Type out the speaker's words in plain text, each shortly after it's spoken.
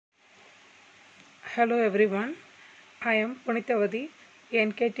Hello everyone, I am u.punithavathy,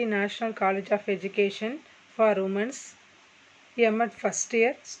 NKT National College of Education for Women's M.Ed first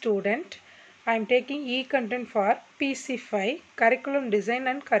year student. I am taking e-content for PC5 Curriculum Design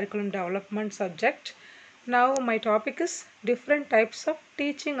and Curriculum Development subject. Now my topic is different types of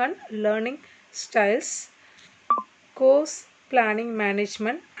teaching and learning styles, course planning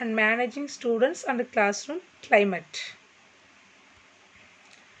management and managing students and classroom climate.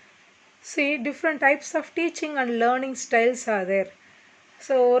 See, different types of teaching and learning styles are there.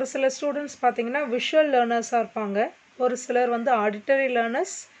 So ஒரு சில students பார்த்தீங்கன்னா visual லேர்னர்ஸாக இருப்பாங்க, ஒரு சிலர் வந்து auditory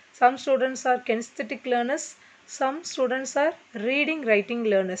learners, some students are கெனிஸ்தட்டிக் learners, some students are reading writing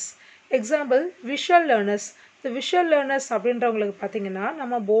learners. Example visual learners. இந்த visual learners அப்படின்றவங்களுக்கு பார்த்தீங்கன்னா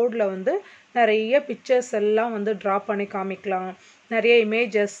நம்ம போர்டில் வந்து நிறைய பிக்சர்ஸ் எல்லாம் வந்து ட்ரா பண்ணி காமிக்கலாம், நிறைய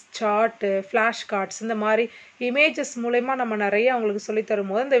இமேஜஸ், சார்ட்டு, ஃப்ளாஷ் கார்ட்ஸ், இந்த மாதிரி இமேஜஸ் மூலயமா நம்ம நிறைய அவங்களுக்கு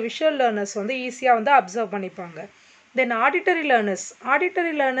சொல்லித்தரும் போது இந்த விஷுவல் லேர்னர்ஸ் வந்து ஈஸியாக வந்து அப்சர்வ் பண்ணிப்பாங்க. தென் ஆடிட்டரி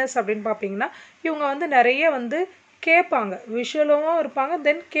லேர்னர்ஸ் அப்படின்னு பார்த்திங்கன்னா இவங்க வந்து நிறைய வந்து கேட்பாங்க, விஷுவலும் இருப்பாங்க,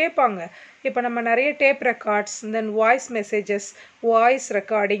 தென் கேட்பாங்க. இப்போ நம்ம நிறைய டேப் ரெக்கார்ட்ஸ், தென் வாய்ஸ் மெசேஜஸ், வாய்ஸ்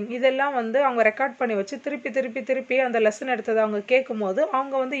ரெக்கார்டிங் இதெல்லாம் வந்து அவங்க ரெக்கார்ட் பண்ணி வச்சு திருப்பி அந்த லெசன் எடுத்ததை அவங்க கேட்கும் போது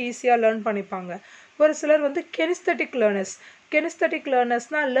அவங்க வந்து ஈஸியாக லேர்ன் பண்ணிப்பாங்க. ஒரு சிலர் வந்து கெனிஸ்தட்டிக்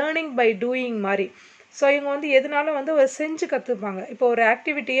லேர்னர்ஸ்னால் லேர்னிங் பை டூயிங் மாதிரி. ஸோ இவங்க வந்து எதனாலும் வந்து ஒரு செஞ்சு கற்றுப்பாங்க. இப்போ ஒரு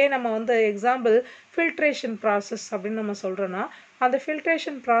ஆக்டிவிட்டியே நம்ம வந்து எக்ஸாம்பிள் ஃபில்ட்ரேஷன் ப்ராசஸ் அப்படின்னு நம்ம சொல்கிறோன்னா அந்த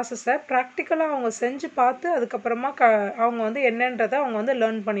ஃபில்ட்ரேஷன் ப்ராசஸை ப்ராக்டிக்கலாக அவங்க செஞ்சு பார்த்து அதுக்கப்புறமா அவங்க வந்து என்னன்றதை அவங்க வந்து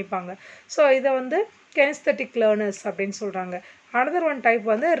லேர்ன் பண்ணிப்பாங்க. ஸோ இதை வந்து கெனிஸ்தட்டிக் லேர்னர்ஸ் அப்படின்னு சொல்கிறாங்க. அனதர் ஒன் டைப்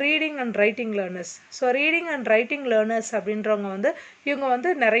வந்து reading and writing learners. So reading and writing learners அப்படின்றவங்க வந்து இவங்க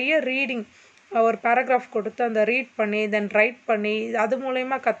வந்து நிறைய ரீடிங், ஒரு பேராகிராஃப் கொடுத்து அந்த ரீட் பண்ணி தென் ரைட் பண்ணி அது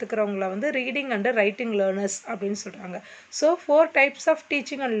மூலயமா கற்றுக்கிறவங்கள வந்து ரீடிங் அண்ட் ரைட்டிங் லேர்னர்ஸ் அப்படின்னு சொல்கிறாங்க. So 4 types of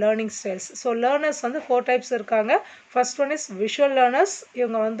teaching and learning styles. So learners வந்து 4 types இருக்காங்க. First one is visual learners.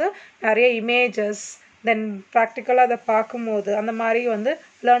 இவங்க வந்து நிறைய இமேஜஸ் தென் ப்ராக்டிக்கலாக அதை பார்க்கும்போது அந்த மாதிரி வந்து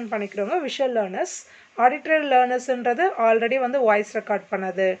learn பண்ணிக்கிறவங்க visual learners. Auditory லேர்னர்ஸ்ன்றது already வந்து வாய்ஸ் ரெக்கார்ட்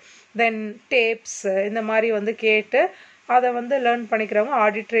பண்ணது, தென் டேப்ஸ் இந்த மாதிரி வந்து கேட்டு அதை வந்து லேர்ன் பண்ணிக்கிறவங்க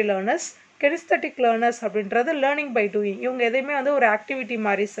ஆடிட்டரி லேர்னர்ஸ். கெனிஸ்தட்டிக் லேர்னர்ஸ் அப்படின்றது லேர்னிங் பை டூயிங். இவங்க எதையுமே வந்து ஒரு ஆக்டிவிட்டி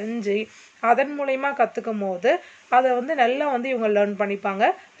மாதிரி செஞ்சு அதன் மூலயமா கற்றுக்கும் போது அதை வந்து நல்லா வந்து இவங்க லேர்ன் பண்ணிப்பாங்க.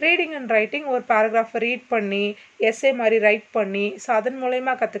 ரீடிங் அண்ட் ரைட்டிங், ஒரு பேராகிராஃபை ரீட் பண்ணி எஸ்ஏ மாதிரி ரைட் பண்ணி ஸோ அதன்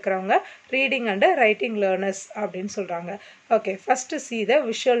மூலயமா கற்றுக்கிறவங்க ரீடிங் அண்ட் ரைட்டிங் லேர்னர்ஸ் அப்படின்னு சொல்கிறாங்க. Okay, first see the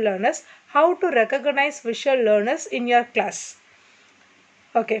visual learners. How to recognize visual learners in your class?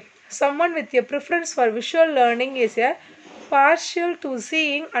 Okay, someone with a preference for visual learning is a partial to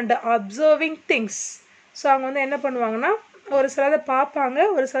seeing and observing things. So அவங்க வந்து என்ன பண்ணுவாங்கன்னா ஒரு சிலதை பார்ப்பாங்க,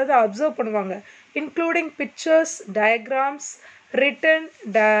 ஒரு சிலதை observe பண்ணுவாங்க, including pictures, diagrams, return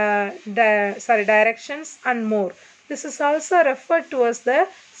directions and more. This is also refer towards the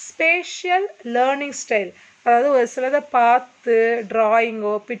spatial learning style. அதாவது ஒரு சிலதை பார்த்து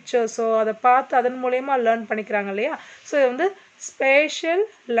ட்ராயிங்கோ பிக்சர்ஸோ அதை பார்த்து அதன் மூலயமா லேர்ன் பண்ணிக்கிறாங்க இல்லையா. ஸோ இது வந்து ஸ்பேஷியல்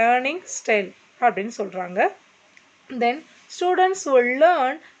லேர்னிங் ஸ்டைல் அப்படின்னு சொல்கிறாங்க. Then students will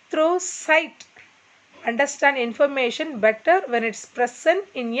learn through sight, understand information better when it's present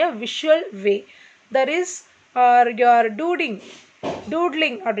in a visual way. That is your doodling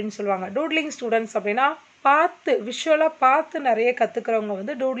அப்படின்னு சொல்லுவாங்க. டூட்லிங் ஸ்டூடெண்ட்ஸ் அப்படின்னா பார்த்து விஷுவலாக பார்த்து நிறைய கற்றுக்கிறவங்க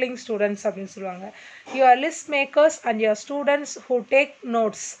வந்து டூட்லிங் ஸ்டூடெண்ட்ஸ் அப்படின்னு சொல்லுவாங்க. Your list makers and your students who take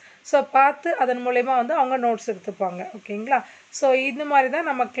notes. So பார்த்து அதன் மூலயமா வந்து அவங்க நோட்ஸ் எடுத்துப்பாங்க. ஓகேங்களா. ஸோ இந்த மாதிரி தான்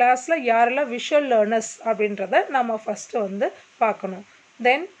நம்ம கிளாஸில் யாரெல்லாம் விஷுவல் லேர்னர்ஸ் அப்படின்றத நம்ம ஃபஸ்ட்டு வந்து பார்க்கணும்.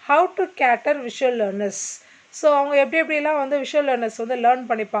 Then how to cater visual learners. So அவங்க எப்படிலாம் வந்து விஷுவல் லேர்னர்ஸ் வந்து லேர்ன்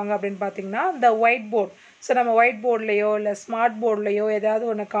பண்ணிப்பாங்க அப்படின்னு பார்த்தீங்கன்னா இந்த ஒயிட் போர்ட். ஸோ நம்ம ஒயிட் போர்ட்லேயோ இல்லை ஸ்மார்ட் போர்ட்லேயோ ஏதாவது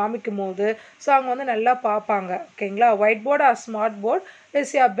ஒன்று காமிக்கும் போது ஸோ அவங்க வந்து நல்லா பார்ப்பாங்க. ஓகேங்களா. White board R smart board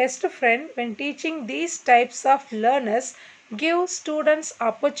is your best friend when teaching these types of learners. Give students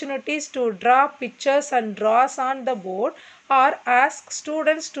opportunities to draw pictures and draws on the board or ask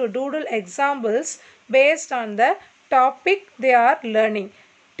students to doodle examples based on the topic they are learning.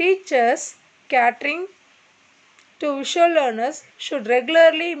 Teachers catering to visual learners should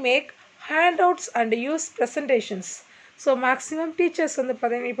regularly make handouts and use presentations. So maximum teachers வந்து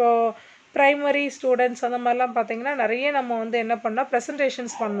பார்த்தீங்கன்னா இப்போ primary students அந்த மாதிரிலாம் பார்த்தீங்கன்னா நிறைய நம்ம வந்து என்ன பண்ணோம்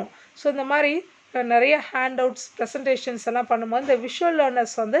ப்ரெசன்டேஷன்ஸ் பண்ணோம். ஸோ இந்த மாதிரி நிறைய ஹேண்ட்அவுட்ஸ் ப்ரெசன்டேஷன்ஸ் எல்லாம் பண்ணும்போது இந்த விஷுவல்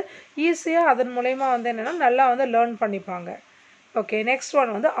லேர்னர்ஸ் வந்து ஈஸியாக அதன் மூலயமா வந்து என்னென்னா நல்லா வந்து லேர்ன் பண்ணிப்பாங்க. ஓகே, நெக்ஸ்ட்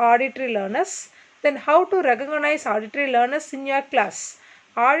ஒன் வந்து auditory learners. Then how to recognise auditory learners in your class.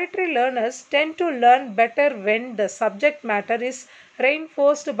 Auditory learners tend to learn better when the subject matter is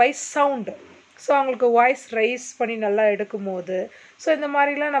reinforced by sound. So அவங்களுக்கு வாய்ஸ் ரைஸ் பண்ணி நல்லா எடுக்கும்போது so இந்த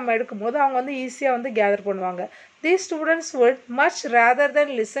மாதிரிலாம் நம்ம எடுக்கும்போது அவங்க வந்து ஈஸியாக வந்து கேதர் பண்ணுவாங்க. These students would much rather than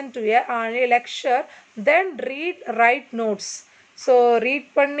listen to a lecture then write notes. So read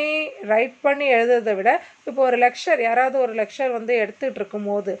பண்ணி ரைட் பண்ணி எழுதுறதை விட இப்போ ஒரு யாராவது ஒரு லெக்சர் வந்து எடுத்துகிட்டு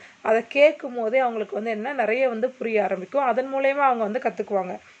இருக்கும்போது அதை கேட்கும் போதே அவங்களுக்கு வந்து என்ன நிறைய வந்து புரிய ஆரம்பிக்கும். அதன் மூலயமா அவங்க வந்து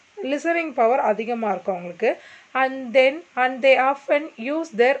கற்றுக்குவாங்க. லிசனிங் பவர் அதிகமாக இருக்கும் அவங்களுக்கு. And they often use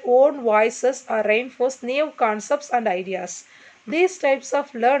their own voices or reinforce new concepts and ideas. These types of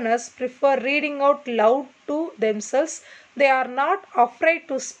learners prefer reading out loud to themselves. They are not afraid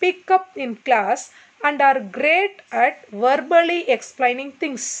to speak up in class and are great at verbally explaining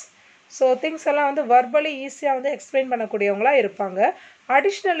things. So things எல்லாம் வந்து verbally ஈஸியாக வந்து explain பண்ணக்கூடியவங்களாக இருப்பாங்க.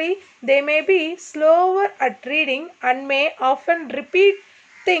 Additionally, they may be slower at reading and may often repeat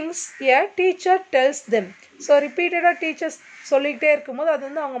things a teacher tells them. So ரிப்பீட்டடாக teachers சொல்லிக்கிட்டே இருக்கும்போது அது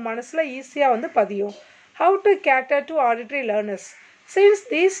வந்து அவங்க மனசில் ஈஸியாக வந்து பதியும். How to cater to auditory learners? Since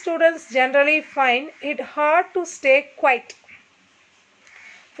these students generally find it hard to stay quiet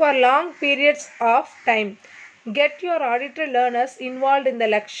for long periods of time, get your auditory learners involved in the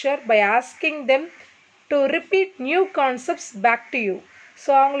lecture by asking them to repeat new concepts back to you.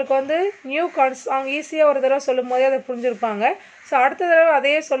 So அவங்களுக்கு வந்து அவங்க ஈஸியாக ஒரு தடவை சொல்லும் போதே அதை புரிஞ்சுருப்பாங்க. So அடுத்த தடவை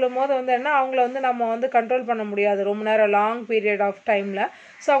அதையே சொல்லும் போது வந்து என்ன அவங்கள வந்து நம்ம வந்து கண்ட்ரோல் பண்ண முடியாது ரொம்ப நேரம் லாங் பீரியட் ஆஃப் டைமில்.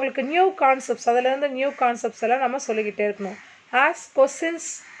 ஸோ அவங்களுக்கு நியூ கான்செப்ட்ஸ் அதிலேருந்து நியூ கான்செப்ட்ஸ் எல்லாம் நம்ம சொல்லிக்கிட்டே இருக்கணும். Ask questions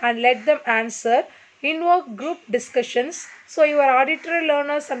and let them answer. Invoke group discussions. So your auditory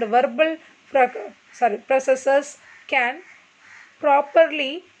learners and verbal processors can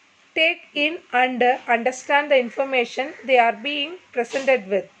properly take in and understand the information they are being presented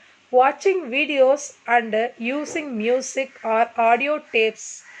with. Watching videos and using music or audio tapes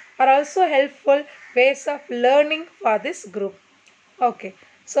are also helpful ways of learning for this group. Okay,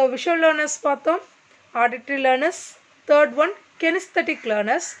 so visual learners பார்த்தோம், auditory learners. Third one, kinesthetic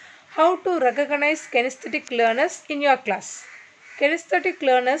learners. How to recognize kinesthetic learners in your class? Kinesthetic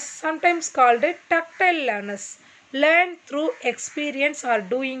learners, sometimes called tactile learners, learn through experience or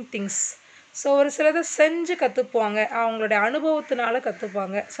doing things. So ஒரு சிலதை செஞ்சு கற்றுப்பாங்க, அவங்களுடைய அனுபவத்தினால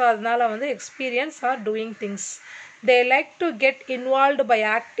கற்றுப்பாங்க. So அதனால் வந்து experience are doing things. They like to get involved by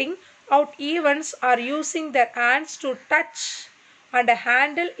acting out events are using their hands to touch and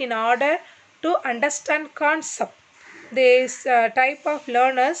handle in order to understand concept. This type of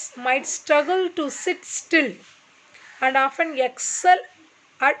learners might struggle to sit still and often excel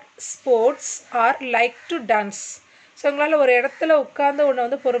at sports or like to dance. So எங்களால் ஒரு இடத்துல உட்காந்து ஒன்று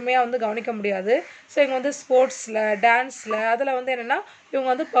வந்து பொறுமையாக வந்து கவனிக்க முடியாது. ஸோ இவங்க வந்து ஸ்போர்ட்ஸில் டான்ஸில் அதில் வந்து என்னென்னா இவங்க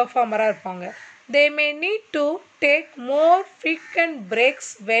வந்து பர்ஃபார்மராக இருப்பாங்க. They may need to take more frequent breaks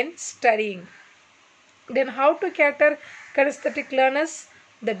when studying. Then how to cater kinesthetic learners?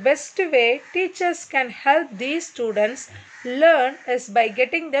 The best way teachers can help these students learn is by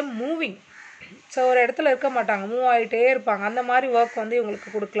getting them moving. So ஒரு இடத்துல இருக்க மாட்டாங்க, move ஆகிட்டே இருப்பாங்க. அந்த மாதிரி work வந்து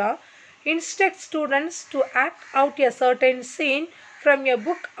இவங்களுக்கு கொடுக்கலாம். Instruct students to act out a certain scene from a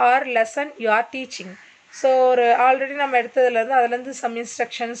book or lesson you are teaching. So ஒரு ஆல்ரெடி நம்ம எடுத்ததுலேருந்து அதுலேருந்து சம்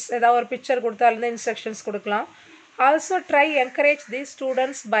இன்ஸ்ட்ரக்ஷன்ஸ், ஏதாவது ஒரு பிக்சர் கொடுத்து அதுலேருந்து இன்ஸ்ட்ரக்ஷன்ஸ் கொடுக்கலாம். Also try encourage these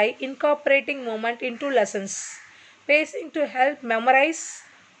students by incorporating movement into lessons. Pacing to help memorize,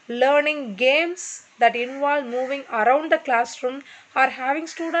 learning games that involve moving around the classroom or having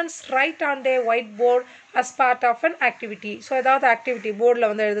students write on their whiteboard as part of an activity. So ஏதாவது activity போர்டில்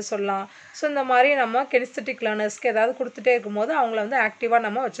வந்து எழுத சொல்லலாம். So இந்த மாதிரி நம்ம கினெஸ்தெட்டிக் லேர்னர்ஸ்க்கு ஏதாவது கொடுத்துட்டே இருக்கும்போது அவங்கள வந்து ஆக்டிவாக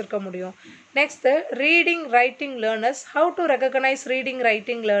நம்ம வச்சுருக்க முடியும். Next reading writing learners. How to recognise reading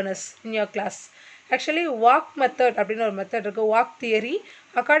writing learners in your class? Actually walk method அப்படின்னு ஒரு மெத்தட் இருக்குது, walk theory.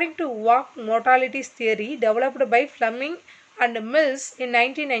 According to walk மோட்டாலிட்டிஸ் theory developed by Fleming and Mills in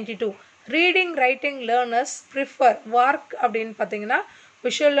 1992. Reading writing learners prefer work அப்படின்னு பார்த்தீங்கன்னா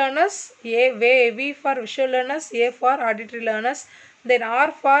visual learners, V for visual learners, A for auditory learners, then R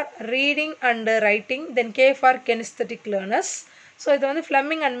for reading and writing, then K for kinesthetic learners. So இது வந்து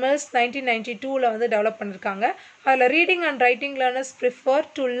Fleming and mills 1992 வந்து develop பண்ணியிருக்காங்க. அதில் reading and writing learners prefer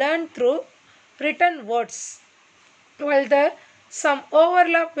to learn through written words, while there some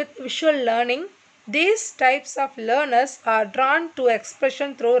overlap with visual learning. These types of learners are drawn to expression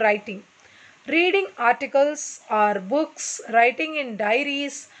through writing. Reading articles or books, writing in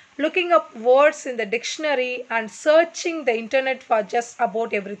diaries, looking up words in the dictionary and searching the internet for just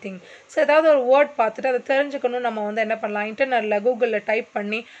about everything. So ஏதாவது ஒரு word பார்த்துட்டு அதை தெரிஞ்சுக்கணும், நம்ம வந்து என்ன பண்ணலாம், இன்டர்நெட்டில் கூகுளில் டைப்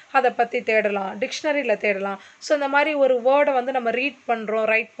பண்ணி அதை பற்றி தேடலாம், டிக்ஷனரியில் தேடலாம். ஸோ இந்த மாதிரி ஒரு வேர்டை வந்து நம்ம ரீட் பண்ணுறோம்,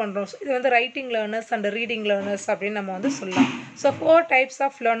 ரைட் பண்ணுறோம். ஸோ இது வந்து writing learners and reading learners அப்படின்னு நம்ம வந்து சொல்லலாம். ஸோ 4 types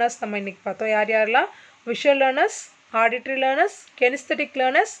ஆஃப் லேர்னர்ஸ் நம்ம இன்றைக்கி பார்த்தோம். யார் யாரெல்லாம்? Visual learners, auditory learners, kinesthetic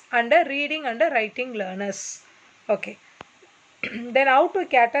learners, and reading and writing learners. Okay. Then how to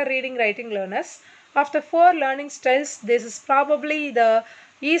cater reading writing learners? Of the 4 learning styles, this is probably the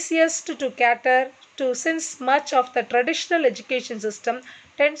easiest to cater to, since much of the traditional education system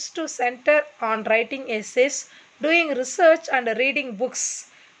tends to center on writing essays, doing research and reading books.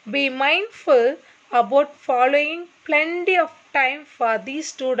 Be mindful about following plenty of time for these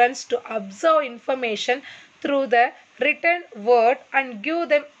students to observe information through the written word and give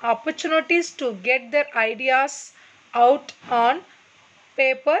them opportunities to get their ideas out on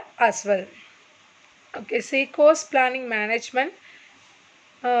paper as well. Okay, see, course planning management.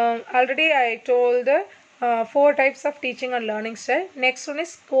 Already I told the 4 types of teaching and learning style. Next one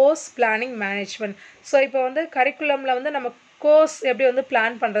is course planning management. So இப்போ வந்து கரிக்குலமில் வந்து நம்ம course எப்படி வந்து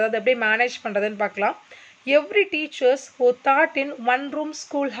plan பண்ணுறது, அது எப்படி manage பண்ணுறதுன்னு பார்க்கலாம். Every teachers who taught in one room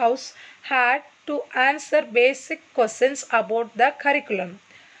schoolhouse had to answer basic questions about the curriculum.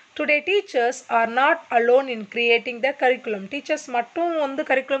 Today teachers are not alone in creating the curriculum. Teachers மட்டும் வந்து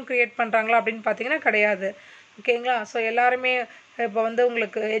curriculum create பண்ணுறாங்களா அப்படின்னு பார்த்தீங்கன்னா கிடையாது. ஓகேங்களா? ஸோ எல்லாருமே இப்போ வந்து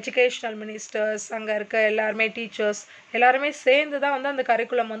உங்களுக்கு எஜுகேஷ்னல் மினிஸ்டர்ஸ், அங்கே இருக்க எல்லாருமே டீச்சர்ஸ் எல்லாருமே சேர்ந்து தான் வந்து அந்த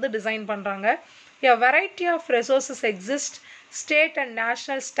கரிக்குலம் வந்து டிசைன் பண்ணுறாங்க. A variety of resources exist. State and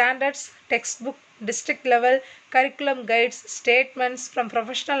national standards, textbook, district level, curriculum guides, statements from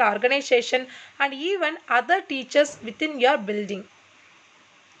professional organization, and even other teachers within your building.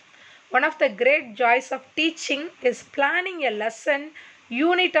 One of the great joys of teaching is planning a lesson,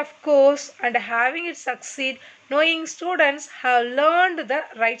 unit of course, and having it succeed, knowing students have learned the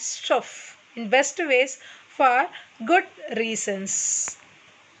right stuff in best ways for good reasons.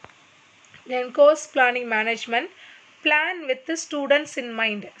 Then course planning management, plan with the students in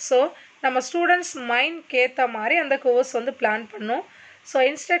mind. So நம்ம students mind கேற்ற மாதிரி அந்த course வந்து plan பண்ணோம். So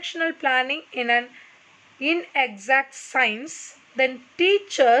instructional planning in an inexact science, then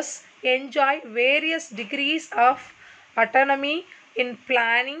teachers enjoy various degrees of autonomy in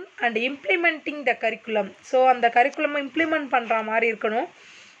planning and implementing the curriculum. So அந்த curriculum implement பண்ணுற மாதிரி இருக்கணும்.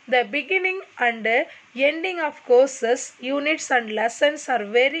 The beginning and ending of courses, units and lessons are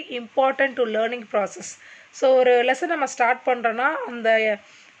very important to learning process. So ஒரு lesson நம்ம start பண்ணுறோன்னா அந்த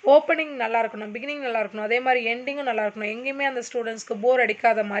opening நல்லா இருக்கணும், பிகினிங் நல்லா இருக்கணும், அதே மாதிரி எண்டிங்கும் நல்லா இருக்கணும். எங்கேயுமே அந்த ஸ்டூடெண்ட்ஸ்க்கு போர்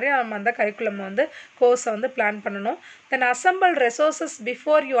அடிக்காத மாதிரி நம்ம அந்த கரிக்குலம் வந்து கோர்ஸை வந்து பிளான் பண்ணணும். தென் assemble ரெசோர்ஸஸ்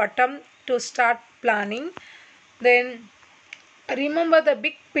before you attempt to start planning. Then remember the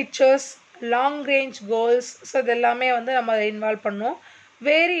big pictures, long range goals. So இது எல்லாமே வந்து நம்ம இன்வால்வ் பண்ணோம்.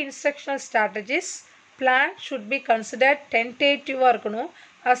 Vary instructional strategies. Plan should be considered டென்டேட்டிவாக இருக்கணும்.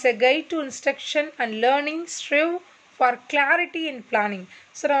 as a guide to instruction and learning, strive for clarity in planning.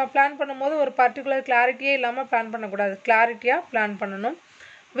 So நம்ம plan பண்ணும்போது ஒரு particular கிளாரிட்டியே இல்லாமல் பிளான் பண்ணக்கூடாது, கிளாரிட்டியாக பிளான் பண்ணணும்.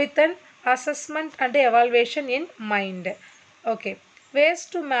 with an assessment and evaluation in mind. Okay, ways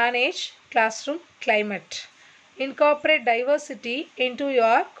to manage classroom climate. Incorporate diversity into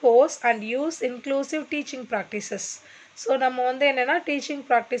your course and use inclusive teaching practices. So நம்ம வந்து என்னென்னா teaching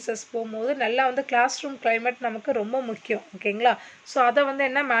practices போகும்போது நல்லா வந்து கிளாஸ் ரூம் கிளைமேட் நமக்கு ரொம்ப முக்கியம். ஓகேங்களா? ஸோ அதை வந்து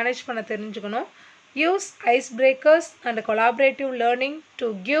என்ன மேனேஜ் பண்ண தெரிஞ்சுக்கணும். Use ice breakers and collaborative learning to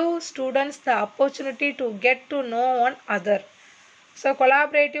give students the opportunity to get to know one other. So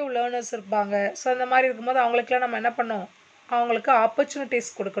collaborative learners இருப்பாங்க. ஸோ அந்த மாதிரி இருக்கும்போது அவங்களுக்குலாம் நம்ம என்ன பண்ணோம், அவங்களுக்கு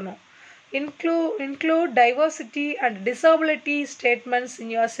ஆப்பர்ச்சுனிட்டிஸ் கொடுக்கணும். Include diversity and disability statements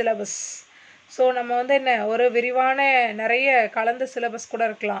in your syllabus. So நம்ம வந்து என்ன ஒரு விரிவான நிறைய கலந்த சிலபஸ் கூட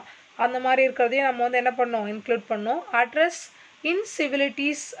இருக்கலாம், அந்த மாதிரி இருக்கிறதையும் நம்ம வந்து என்ன பண்ணோம், இன்க்ளூட் பண்ணோம். Address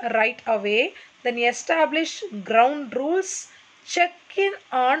இன்சிவிலிட்டிஸ் right away, then establish ground rules, check in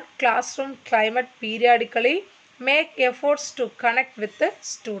on class room climate periodically, make efforts to connect with the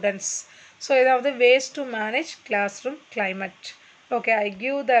students. So இதாவது ways to manage class room climate. Okay, I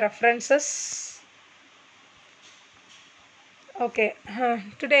give the references. Okay,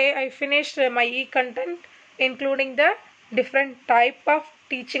 today I finished my e-content including the different type of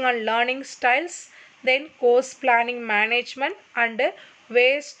teaching and learning styles, then course planning management and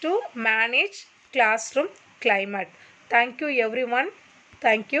ways to manage classroom climate. Thank you everyone.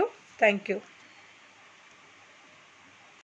 Thank you.